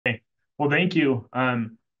Well, thank you.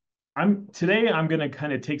 I'm going to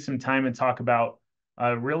kind of take some time and talk about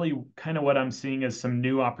really kind of what I'm seeing as some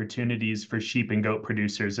new opportunities for sheep and goat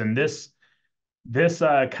producers. And this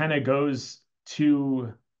kind of goes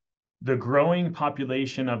to the growing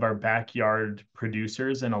population of our backyard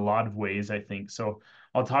producers in a lot of ways, I think. So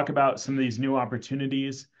I'll talk about some of these new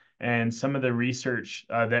opportunities and some of the research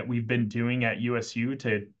that we've been doing at USU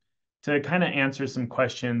to kind of answer some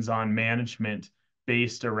questions on management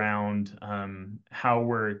based around how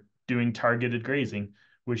we're doing targeted grazing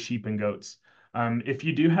with sheep and goats. If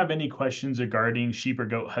you do have any questions regarding sheep or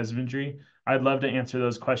goat husbandry, I'd love to answer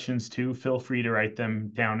those questions too. Feel free to write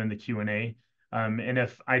them down in the Q&A. And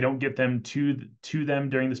if I don't get them to them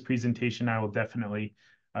during this presentation, I will definitely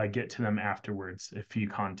get to them afterwards if you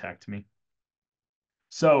contact me.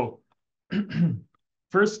 So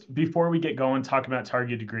first, before we get going, talk about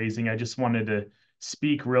targeted grazing, I just wanted to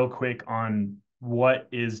speak real quick on what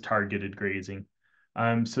is targeted grazing.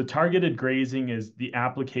 So targeted grazing is the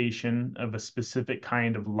application of a specific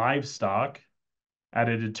kind of livestock at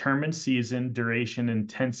a determined season, duration,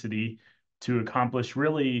 intensity to accomplish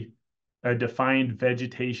really a defined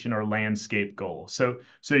vegetation or landscape goal. So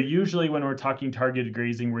usually when we're talking targeted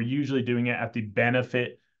grazing, we're usually doing it at the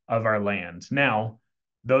benefit of our land. Now,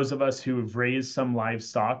 those of us who have raised some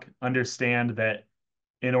livestock understand that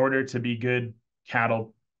in order to be good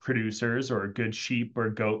cattle producers or good sheep or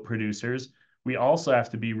goat producers, we also have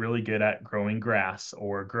to be really good at growing grass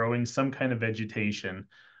or growing some kind of vegetation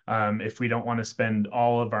if we don't want to spend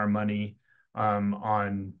all of our money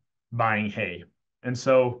on buying hay. And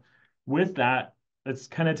so, with that, let's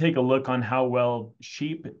kind of take a look on how well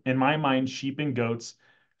sheep, in my mind, sheep and goats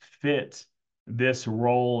fit this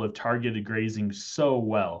role of targeted grazing so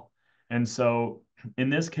well. And so, in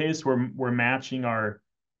this case, we're matching our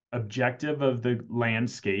objective of the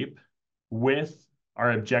landscape with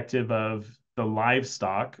our objective of the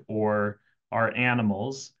livestock or our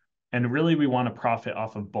animals. And really, we want to profit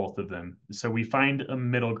off of both of them. So we find a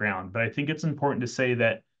middle ground. But I think it's important to say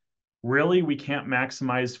that really we can't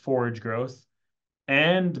maximize forage growth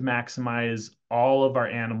and maximize all of our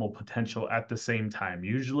animal potential at the same time.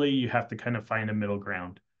 Usually, you have to kind of find a middle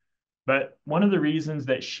ground. But one of the reasons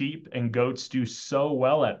that sheep and goats do so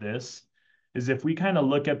well at this is if we kind of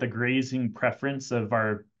look at the grazing preference of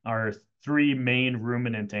our three main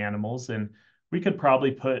ruminant animals, and we could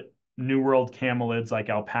probably put New World camelids like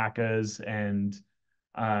alpacas and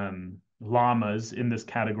llamas in this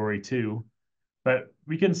category too. But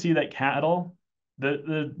we can see that cattle,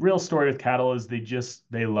 the real story with cattle is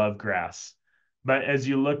they love grass. But as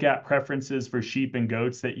you look at preferences for sheep and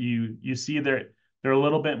goats, that you see they're a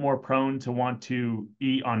little bit more prone to want to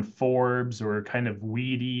eat on forbs or kind of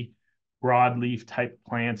weedy broadleaf type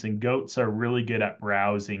plants, and goats are really good at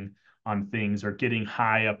browsing on things or getting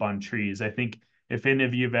high up on trees. I think if any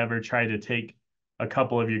of you have ever tried to take a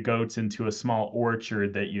couple of your goats into a small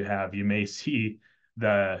orchard that you have, you may see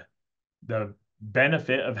the the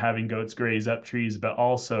benefit of having goats graze up trees, but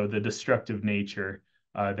also the destructive nature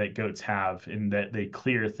that goats have in that they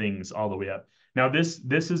clear things all the way up. Now, this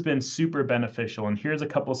has been super beneficial, and here's a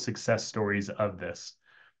couple success stories of this.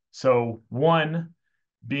 So one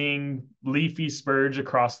being leafy spurge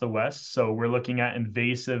across the west. So we're looking at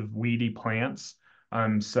invasive weedy plants.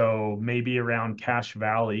 So maybe around Cache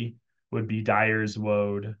Valley would be Dyer's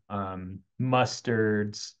woad,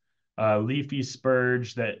 mustards, leafy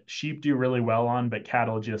spurge that sheep do really well on, but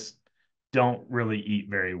cattle just don't really eat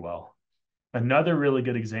very well. Another really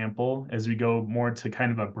good example, as we go more to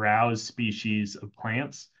kind of a browse species of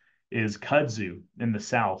plants, is kudzu in the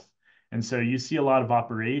south. And so you see a lot of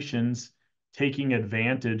operations taking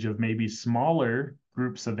advantage of maybe smaller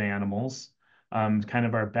groups of animals, kind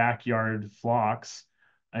of our backyard flocks,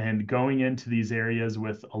 and going into these areas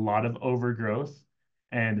with a lot of overgrowth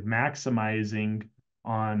and maximizing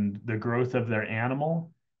on the growth of their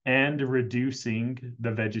animal and reducing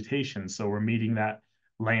the vegetation. So we're meeting that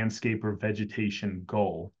landscape or vegetation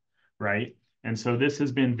goal, right? And so this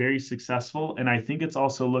has been very successful. And I think it's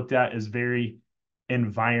also looked at as very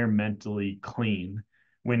environmentally clean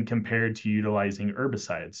when compared to utilizing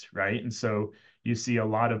herbicides, right? And so you see a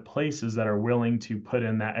lot of places that are willing to put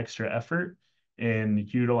in that extra effort in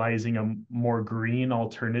utilizing a more green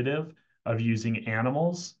alternative of using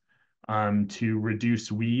animals to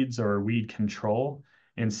reduce weeds or weed control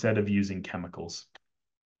instead of using chemicals.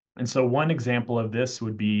 And so one example of this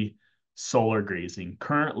would be solar grazing.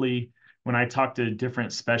 Currently, when I talk to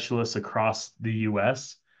different specialists across the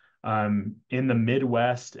US, in the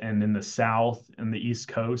Midwest and in the South and the East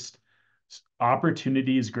Coast,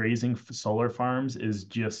 opportunities grazing solar farms is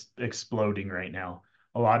just exploding right now.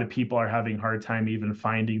 a lot of people are having a hard time even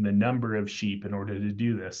finding the number of sheep in order to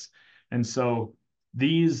do this. And so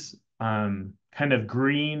these kind of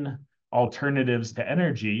green alternatives to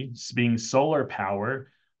energy, being solar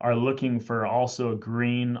power, are looking for also a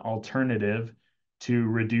green alternative to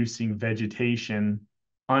reducing vegetation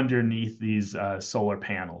underneath these solar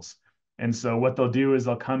panels. And so what they'll do is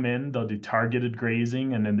they'll come in, they'll do targeted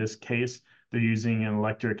grazing, and in this case, they're using an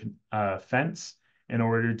electric fence in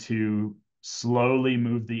order to slowly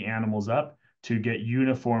move the animals up to get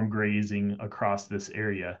uniform grazing across this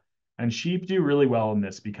area. And sheep do really well in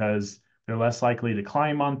this because they're less likely to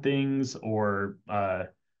climb on things or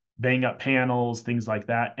bang up panels, things like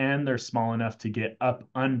that. And they're small enough to get up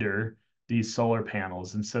under these solar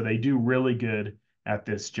panels. And so they do really good at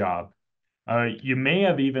this job. You may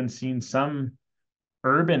have even seen some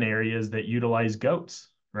urban areas that utilize goats,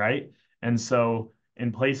 right? And so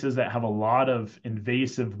in places that have a lot of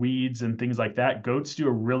invasive weeds and things like that, goats do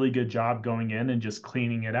a really good job going in and just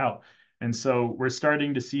cleaning it out. And so we're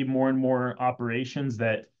starting to see more and more operations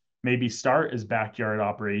that maybe start as backyard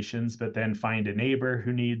operations, but then find a neighbor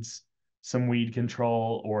who needs some weed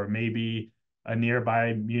control, or maybe a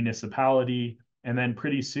nearby municipality. And then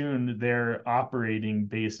pretty soon they're operating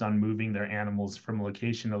based on moving their animals from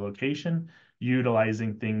location to location,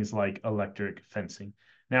 utilizing things like electric fencing.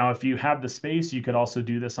 Now, if you have the space, you could also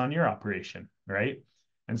do this on your operation, right?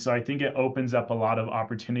 And so I think it opens up a lot of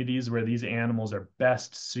opportunities where these animals are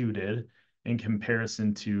best suited in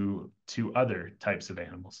comparison to other types of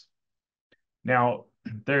animals. Now,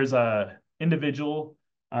 there's a individual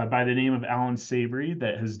by the name of Alan Savory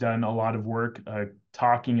that has done a lot of work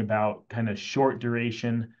talking about kind of short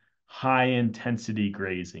duration, high intensity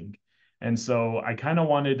grazing. And so I kind of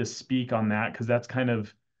wanted to speak on that because that's kind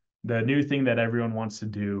of the new thing that everyone wants to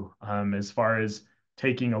do, as far as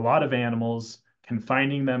taking a lot of animals,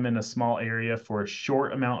 confining them in a small area for a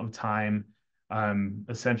short amount of time,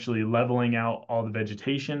 essentially leveling out all the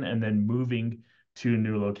vegetation and then moving to a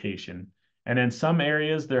new location. And in some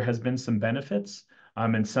areas, there has been some benefits.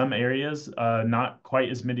 In some areas, not quite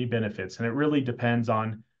as many benefits. And it really depends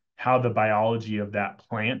on how the biology of that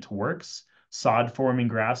plant works. Sod forming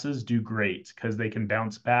grasses do great because they can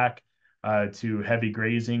bounce back to heavy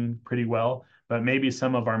grazing pretty well. But maybe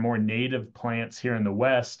some of our more native plants here in the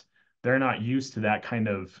West, they're not used to that kind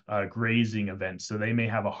of grazing event. So they may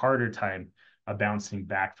have a harder time bouncing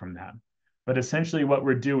back from that. But essentially, what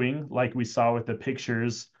we're doing, like we saw with the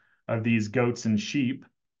pictures of these goats and sheep,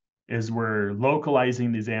 is we're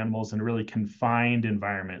localizing these animals in a really confined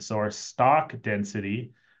environment. So our stock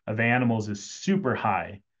density of animals is super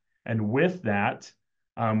high. And with that,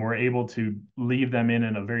 we're able to leave them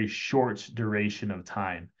in a very short duration of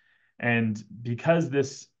time. And because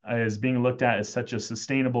this is being looked at as such a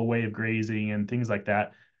sustainable way of grazing and things like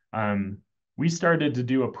that, we started to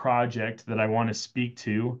do a project that I want to speak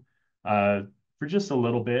to for just a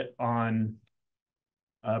little bit on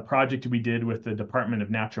a project we did with the Department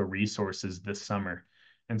of Natural Resources this summer.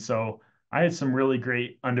 And so I had some really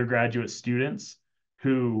great undergraduate students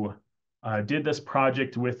who did this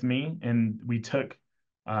project with me, and we took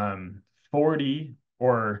 40,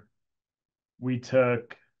 or we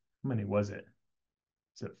took, how many was it?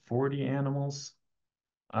 Is it 40 animals?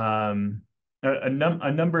 Um, a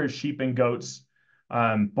number of sheep and goats,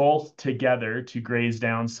 both together to graze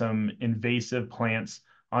down some invasive plants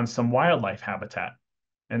on some wildlife habitat.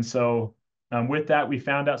 And so with that, we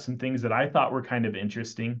found out some things that I thought were kind of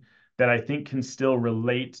interesting that I think can still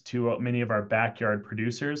relate to many of our backyard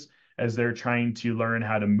producers as they're trying to learn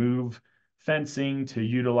how to move fencing to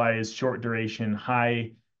utilize short duration,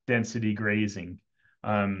 high density grazing,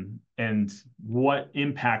 and what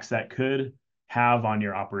impacts that could have on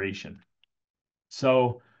your operation.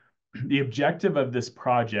 So the objective of this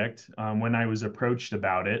project, when I was approached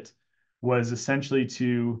about it, was essentially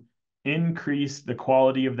to increase the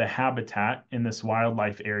quality of the habitat in this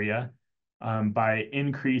wildlife area by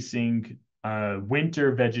increasing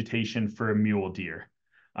winter vegetation for mule deer.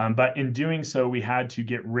 But in doing so, we had to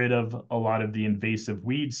get rid of a lot of the invasive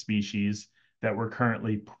weed species that were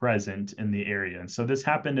currently present in the area. And so this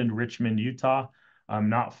happened in Richmond, Utah,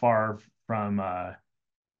 not far from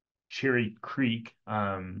Cherry Creek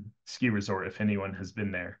ski resort, if anyone has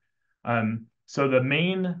been there. So the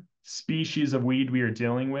main species of weed we are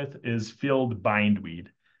dealing with is field bindweed.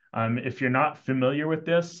 If you're not familiar with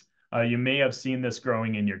this, you may have seen this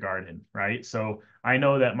growing in your garden, right? So I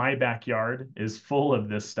know that my backyard is full of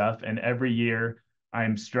this stuff, and every year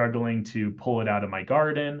I'm struggling to pull it out of my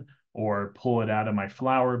garden or pull it out of my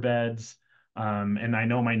flower beds. And I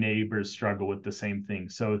know my neighbors struggle with the same thing.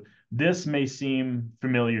 So this may seem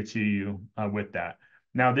familiar to you with that.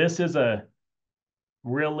 Now, this is a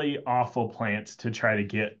really awful plants to try to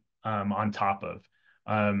get on top of.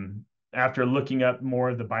 After looking up more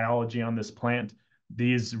of the biology on this plant,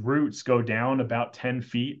 these roots go down about 10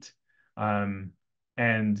 feet. Um,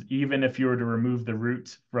 and even if you were to remove the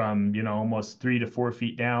roots from, almost 3 to 4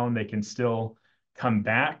 feet down, they can still come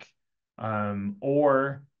back.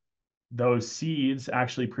 Or those seeds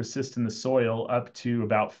actually persist in the soil up to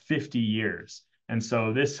about 50 years. And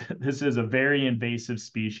so this is a very invasive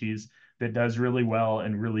species that does really well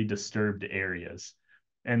in really disturbed areas.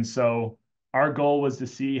 And so our goal was to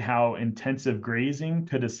see how intensive grazing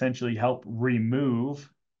could essentially help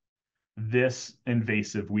remove this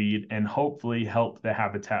invasive weed and hopefully help the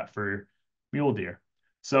habitat for mule deer.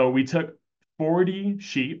 So we took 40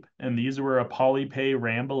 sheep, and these were a polypay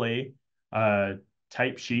rambouillet uh,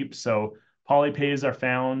 type sheep. So polypays are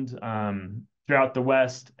found throughout the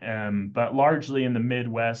West, but largely in the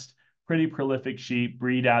Midwest. Pretty prolific sheep,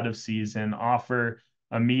 breed out of season, offer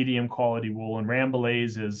a medium quality wool, and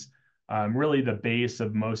rambouillets is really the base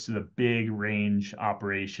of most of the big range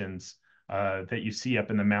operations that you see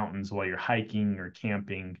up in the mountains while you're hiking or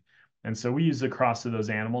camping. And so we used a cross of those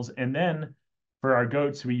animals. And then for our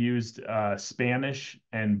goats, we used Spanish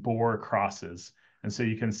and Boer crosses. And so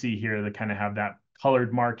you can see here they kind of have that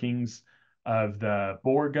colored markings of the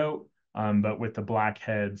Boer goat, but with the black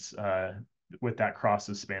heads with that cross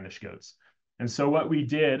of Spanish goats. And so what we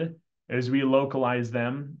did is we localized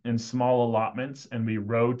them in small allotments and we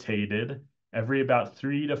rotated every about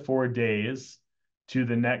 3 to 4 days to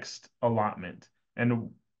the next allotment. And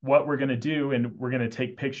what we're going to do, and we're going to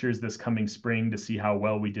take pictures this coming spring to see how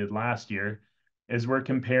well we did last year, is we're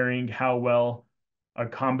comparing how well a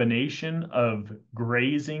combination of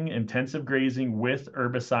grazing, intensive grazing with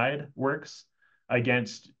herbicide works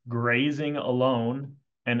against grazing alone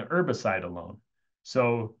and herbicide alone.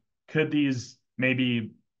 So could these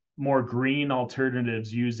maybe more green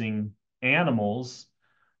alternatives using animals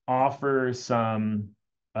offer some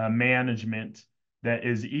management that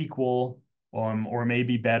is equal or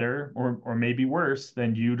maybe better or maybe worse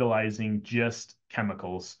than utilizing just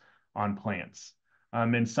chemicals on plants.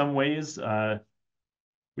 In some ways,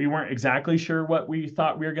 we weren't exactly sure what we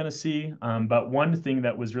thought we were going to see, but one thing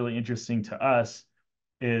that was really interesting to us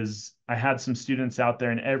is I had some students out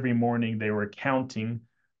there, and every morning they were counting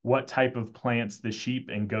what type of plants the sheep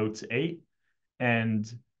and goats ate.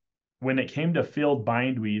 And when it came to field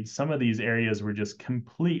bindweed, some of these areas were just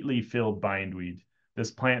completely field bindweed,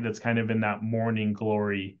 this plant that's kind of in that morning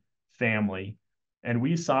glory family. And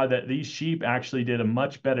we saw that these sheep actually did a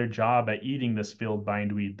much better job at eating this field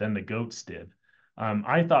bindweed than the goats did.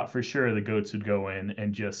 I thought for sure the goats would go in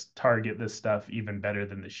and just target this stuff even better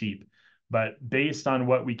than the sheep. But based on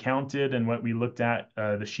what we counted and what we looked at,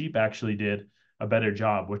 the sheep actually did a better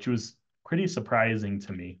job, which was pretty surprising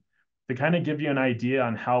to me. To kind of give you an idea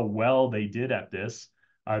on how well they did at this,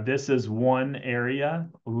 this is one area,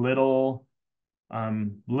 little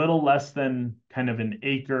less than kind of an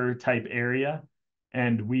acre type area,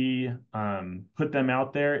 and we put them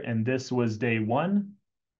out there, and this was day 1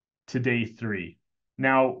 to day 3.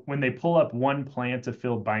 Now, when they pull up one plant to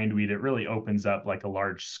fill bindweed, it really opens up like a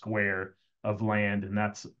large square of land, and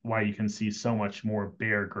that's why you can see so much more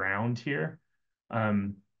bare ground here.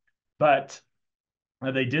 Um, but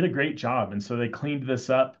they did a great job, and so they cleaned this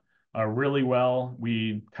up really well.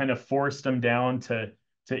 We kind of forced them down to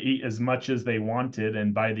eat as much as they wanted,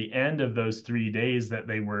 and by the end of those 3 days that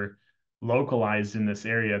they were localized in this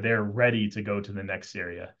area, they're ready to go to the next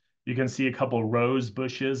area. You can see a couple rose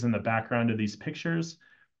bushes in the background of these pictures,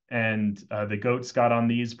 and the goats got on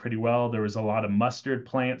these pretty well. There was a lot of mustard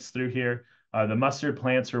plants through here. The mustard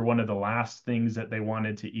plants were one of the last things that they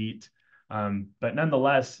wanted to eat. But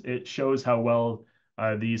nonetheless, it shows how well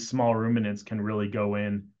these small ruminants can really go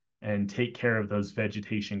in and take care of those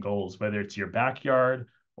vegetation goals, whether it's your backyard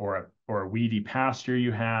or a weedy pasture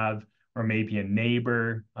you have, or maybe a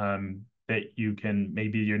neighbor that you can,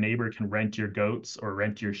 maybe your neighbor can rent your goats or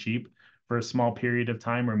rent your sheep for a small period of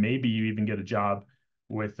time, or maybe you even get a job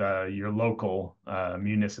with your local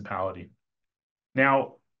municipality.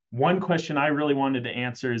 Now, one question I really wanted to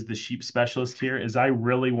answer as the sheep specialist here is I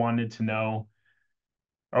really wanted to know,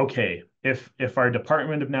 okay, if our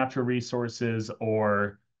Department of Natural Resources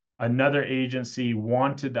or another agency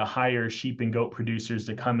wanted to hire sheep and goat producers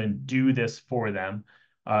to come and do this for them,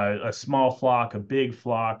 a small flock, a big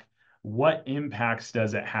flock, what impacts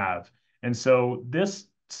does it have? And so this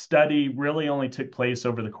study really only took place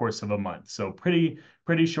over the course of a month, so pretty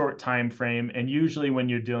short time frame. And usually when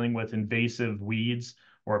you're dealing with invasive weeds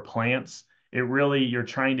or plants, you're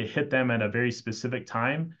trying to hit them at a very specific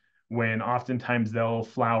time when oftentimes they'll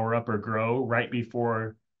flower up or grow right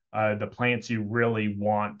before the plants you really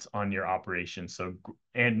want on your operation. So,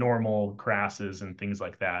 and normal grasses and things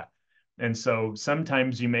like that. And so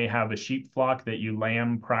sometimes you may have a sheep flock that you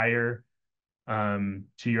lamb prior to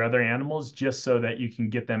your other animals just so that you can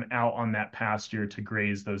get them out on that pasture to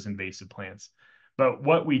graze those invasive plants. But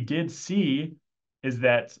what we did see is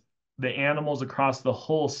that the animals across the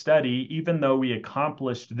whole study, even though we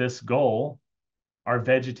accomplished this goal, our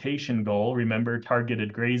vegetation goal, remember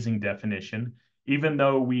targeted grazing definition, even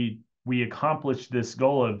though we accomplished this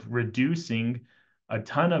goal of reducing a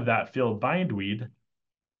ton of that field bindweed,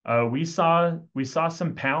 we saw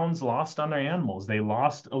some pounds lost on our animals. They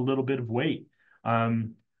lost a little bit of weight.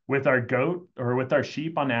 With our goat or with our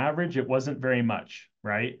sheep on average, it wasn't very much,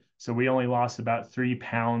 right? So we only lost about 3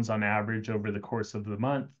 pounds on average over the course of the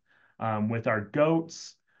month. With our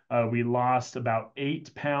goats, we lost about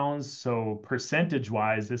 8 pounds. So percentage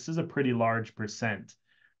wise, this is a pretty large percent.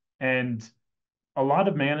 And a lot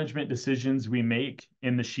of management decisions we make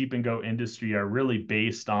in the sheep and goat industry are really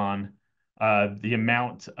based on the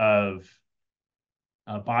amount of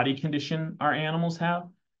body condition our animals have.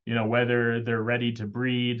 You know, whether they're ready to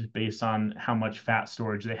breed based on how much fat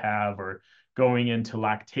storage they have, or going into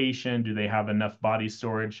lactation, do they have enough body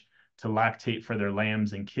storage to lactate for their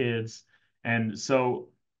lambs and kids? And so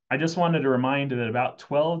I just wanted to remind you that about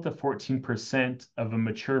 12 to 14% of a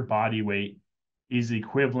mature body weight is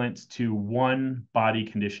equivalent to one body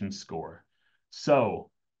condition score. So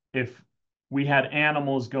if we had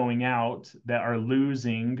animals going out that are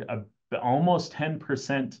losing almost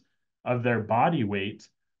 10% of their body weight,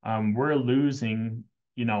 we're losing,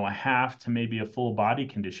 you know, a half to maybe a full body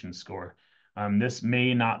condition score. This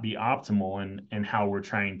may not be optimal in how we're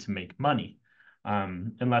trying to make money,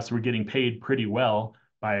 unless we're getting paid pretty well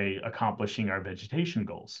by accomplishing our vegetation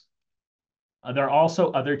goals. There are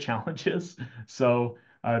also other challenges. So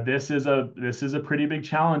this is a pretty big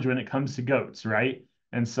challenge when it comes to goats, right?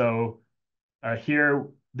 And so here,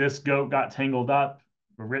 this goat got tangled up,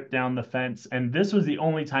 ripped down the fence, and this was the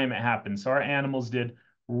only time it happened. So our animals did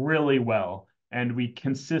really well, and we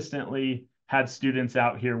consistently had students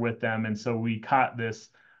out here with them, and so we caught this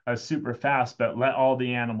super fast, but let all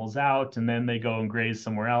the animals out, and then they go and graze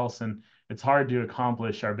somewhere else, and it's hard to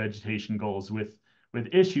accomplish our vegetation goals with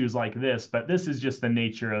issues like this. But this is just the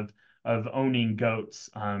nature of owning goats,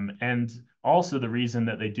 and also the reason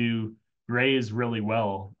that they do graze really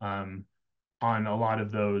well. On a lot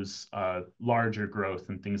of those larger growth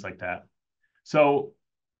and things like that. So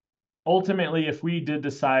ultimately, if we did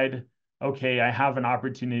decide, okay, I have an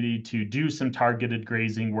opportunity to do some targeted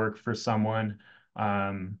grazing work for someone,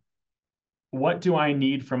 what do I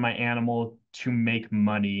need from my animal to make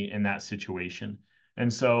money in that situation?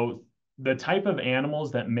 And so the type of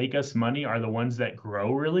animals that make us money are the ones that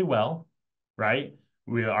grow really well, right?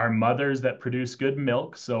 We are mothers that produce good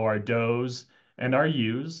milk, so our does and our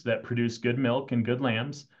ewes that produce good milk and good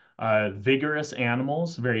lambs. Vigorous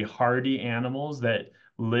animals, very hardy animals that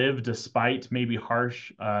live despite maybe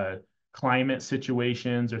harsh climate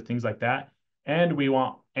situations or things like that. And we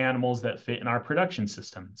want animals that fit in our production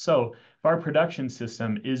system. So if our production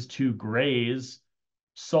system is to graze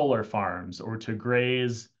solar farms or to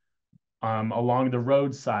graze along the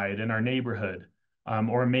roadside in our neighborhood,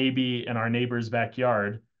 or maybe in our neighbor's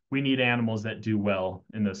backyard, we need animals that do well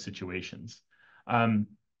in those situations.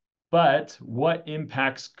 But what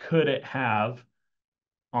impacts could it have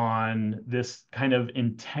on this kind of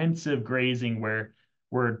intensive grazing where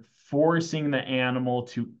we're forcing the animal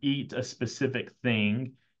to eat a specific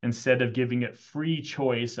thing instead of giving it free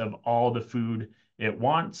choice of all the food it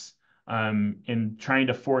wants, and trying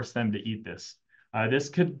to force them to eat this? This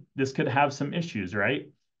could have some issues, right?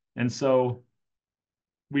 And so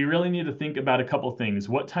we really need to think about a couple things.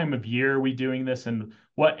 What time of year are we doing this, and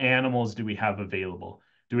what animals do we have available?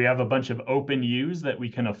 Do we have a bunch of open ewes that we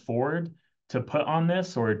can afford to put on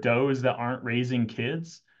this, or does that aren't raising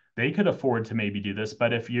kids? They could afford to maybe do this,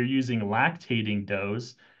 but if you're using lactating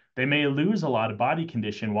does, they may lose a lot of body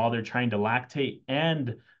condition while they're trying to lactate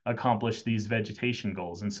and accomplish these vegetation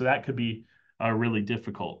goals. And so that could be really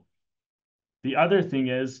difficult. The other thing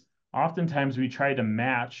is, oftentimes we try to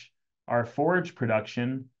match our forage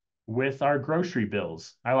production with our grocery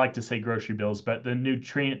bills. I like to say grocery bills, but the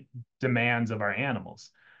nutrient demands of our animals.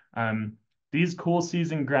 These cool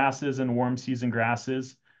season grasses and warm season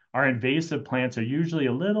grasses, our invasive plants are usually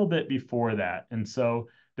a little bit before that. And so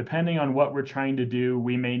depending on what we're trying to do,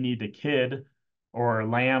 we may need to kid or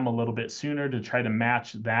lamb a little bit sooner to try to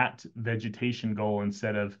match that vegetation goal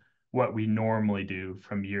instead of what we normally do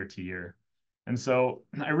from year to year. And so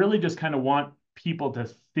I really just kind of want people to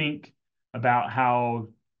think about how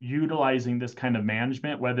utilizing this kind of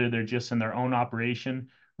management, whether they're just in their own operation,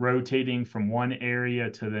 rotating from one area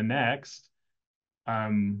to the next,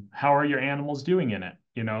 how are your animals doing in it?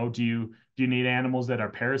 Do you need animals that are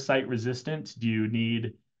parasite resistant? Do you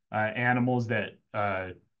need animals that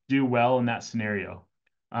do well in that scenario?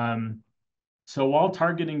 Um, so while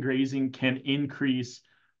targeting grazing can increase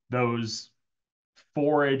those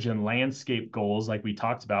forage and landscape goals, like we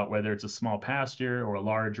talked about, whether it's a small pasture or a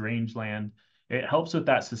large rangeland, it helps with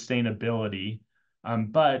that sustainability.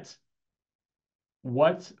 But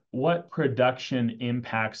what production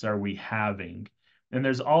impacts are we having? And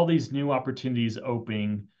there's all these new opportunities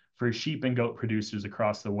opening for sheep and goat producers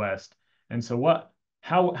across the West. And so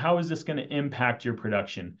how is this going to impact your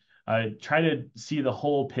production? Try to see the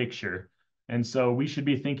whole picture. And so we should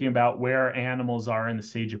be thinking about where animals are in the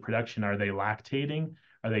stage of production. Are they lactating?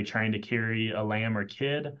 Are they trying to carry a lamb or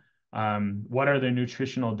kid? What are their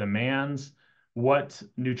nutritional demands? What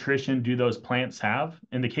nutrition do those plants have?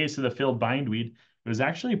 In the case of the field bindweed, it was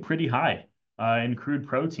actually pretty high in crude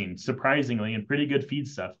protein, surprisingly, and pretty good feed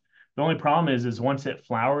stuff. The only problem is once it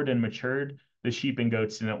flowered and matured, the sheep and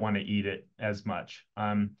goats didn't want to eat it as much.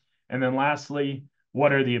 And then lastly,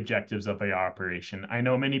 what are the objectives of the operation? I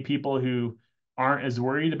know many people who aren't as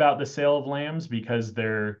worried about the sale of lambs because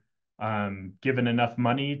they're given enough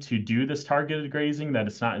money to do this targeted grazing that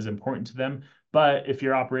it's not as important to them. But if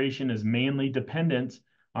your operation is mainly dependent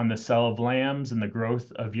on the sale of lambs and uh, the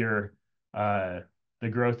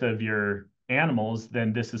growth of your animals,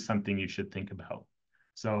 then this is something you should think about.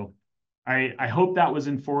 So I hope that was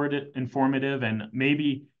informative and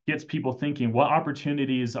maybe gets people thinking what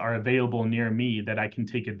opportunities are available near me that I can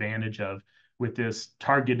take advantage of with this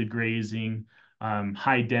targeted grazing,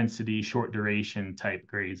 high density, short duration type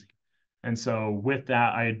grazing. And so with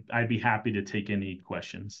that, I'd be happy to take any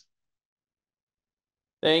questions.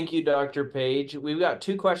 Thank you, Dr. Page. We've got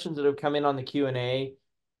two questions that have come in on the Q&A.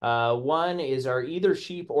 One is, are either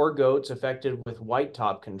sheep or goats affected with white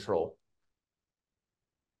top control?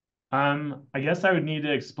 I guess I would need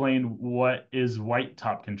to explain what is white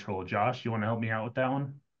top control. Josh, you want to help me out with that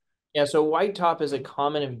one? Yeah, so white top is a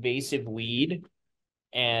common invasive weed,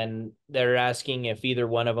 and they're asking if either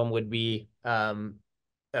one of them would be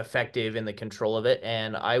effective in the control of it.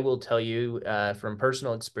 And I will tell you from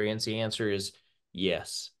personal experience, the answer is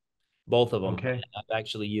yes, both of them. Okay. I've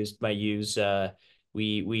actually used my use.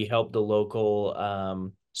 We help the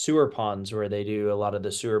local sewer ponds where they do a lot of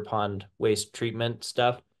the sewer pond waste treatment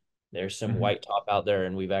stuff. There's some Mhm. white top out there,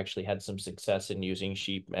 and we've actually had some success in using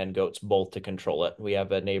sheep and goats both to control it. We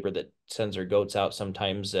have a neighbor that sends her goats out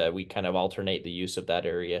sometimes. We kind of alternate the use of that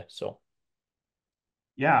area. So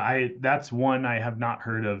Yeah, I that's one I have not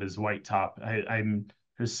heard of is white top. I'm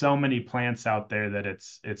there's so many plants out there that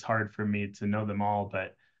it's hard for me to know them all,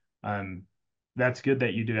 but um that's good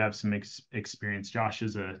that you do have some experience. Josh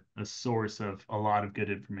is a source of a lot of good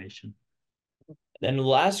information. then the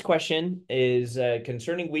last question is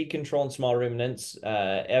concerning weed control and small ruminants.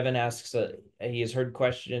 Evan asks, he has heard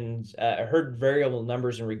variable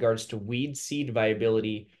numbers in regards to weed seed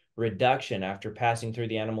viability reduction after passing through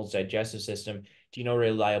the animal's digestive system. Do you know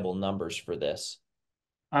reliable numbers for this?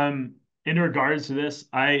 Um, in regards to this,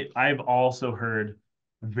 I've also heard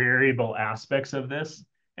variable aspects of this,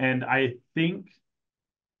 and I think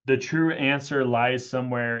the true answer lies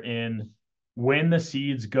somewhere in when the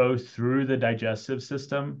seeds go through the digestive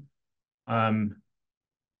system. Um,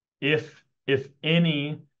 if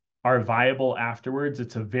any are viable afterwards,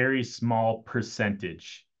 it's a very small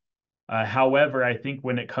percentage. However, I think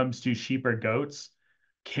when it comes to sheep or goats,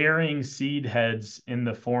 carrying seed heads in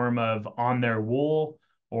the form of on their wool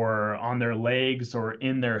or on their legs or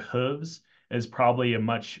in their hooves is probably a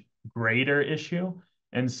much greater issue.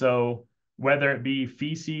 And so whether it be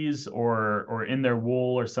feces or in their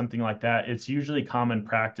wool or something like that, it's usually common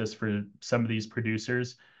practice for some of these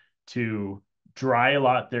producers to dry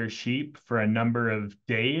lot their sheep for a number of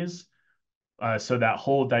days so that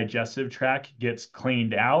whole digestive tract gets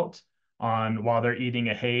cleaned out on while they're eating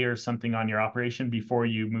a hay or something on your operation before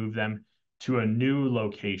you move them to a new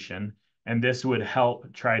location. And this would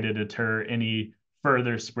help try to deter any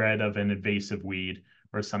further spread of an invasive weed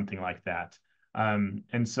or something like that.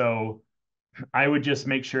 And so I would just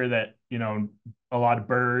make sure that, a lot of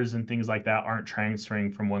burrs and things like that aren't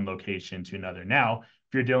transferring from one location to another. Now,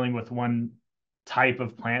 if you're dealing with one type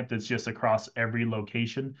of plant that's just across every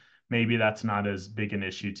location, maybe that's not as big an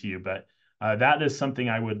issue to you. But that is something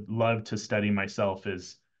I would love to study myself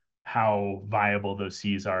is how viable those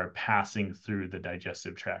seeds are passing through the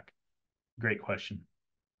digestive tract. Great question.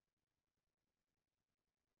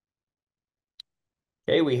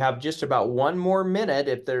 Okay, we have just about one more minute.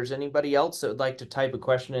 If there's anybody else that would like to type a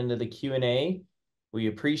question into the Q&A, We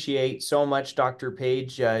appreciate so much Dr.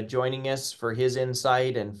 Page joining us for his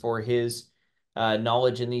insight and for his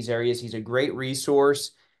knowledge in these areas. He's a great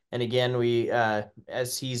resource. And again,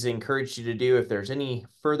 as he's encouraged you to do, if there's any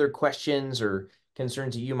further questions or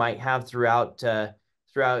concerns that you might have throughout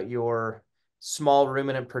your small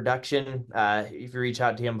ruminant production, if you reach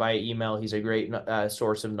out to him via email, he's a great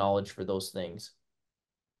source of knowledge for those things.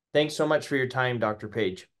 Thanks so much for your time, Dr.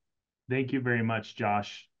 Page. Thank you very much,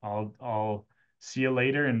 Josh. I'll see you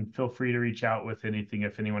later, and feel free to reach out with anything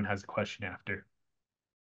if anyone has a question after.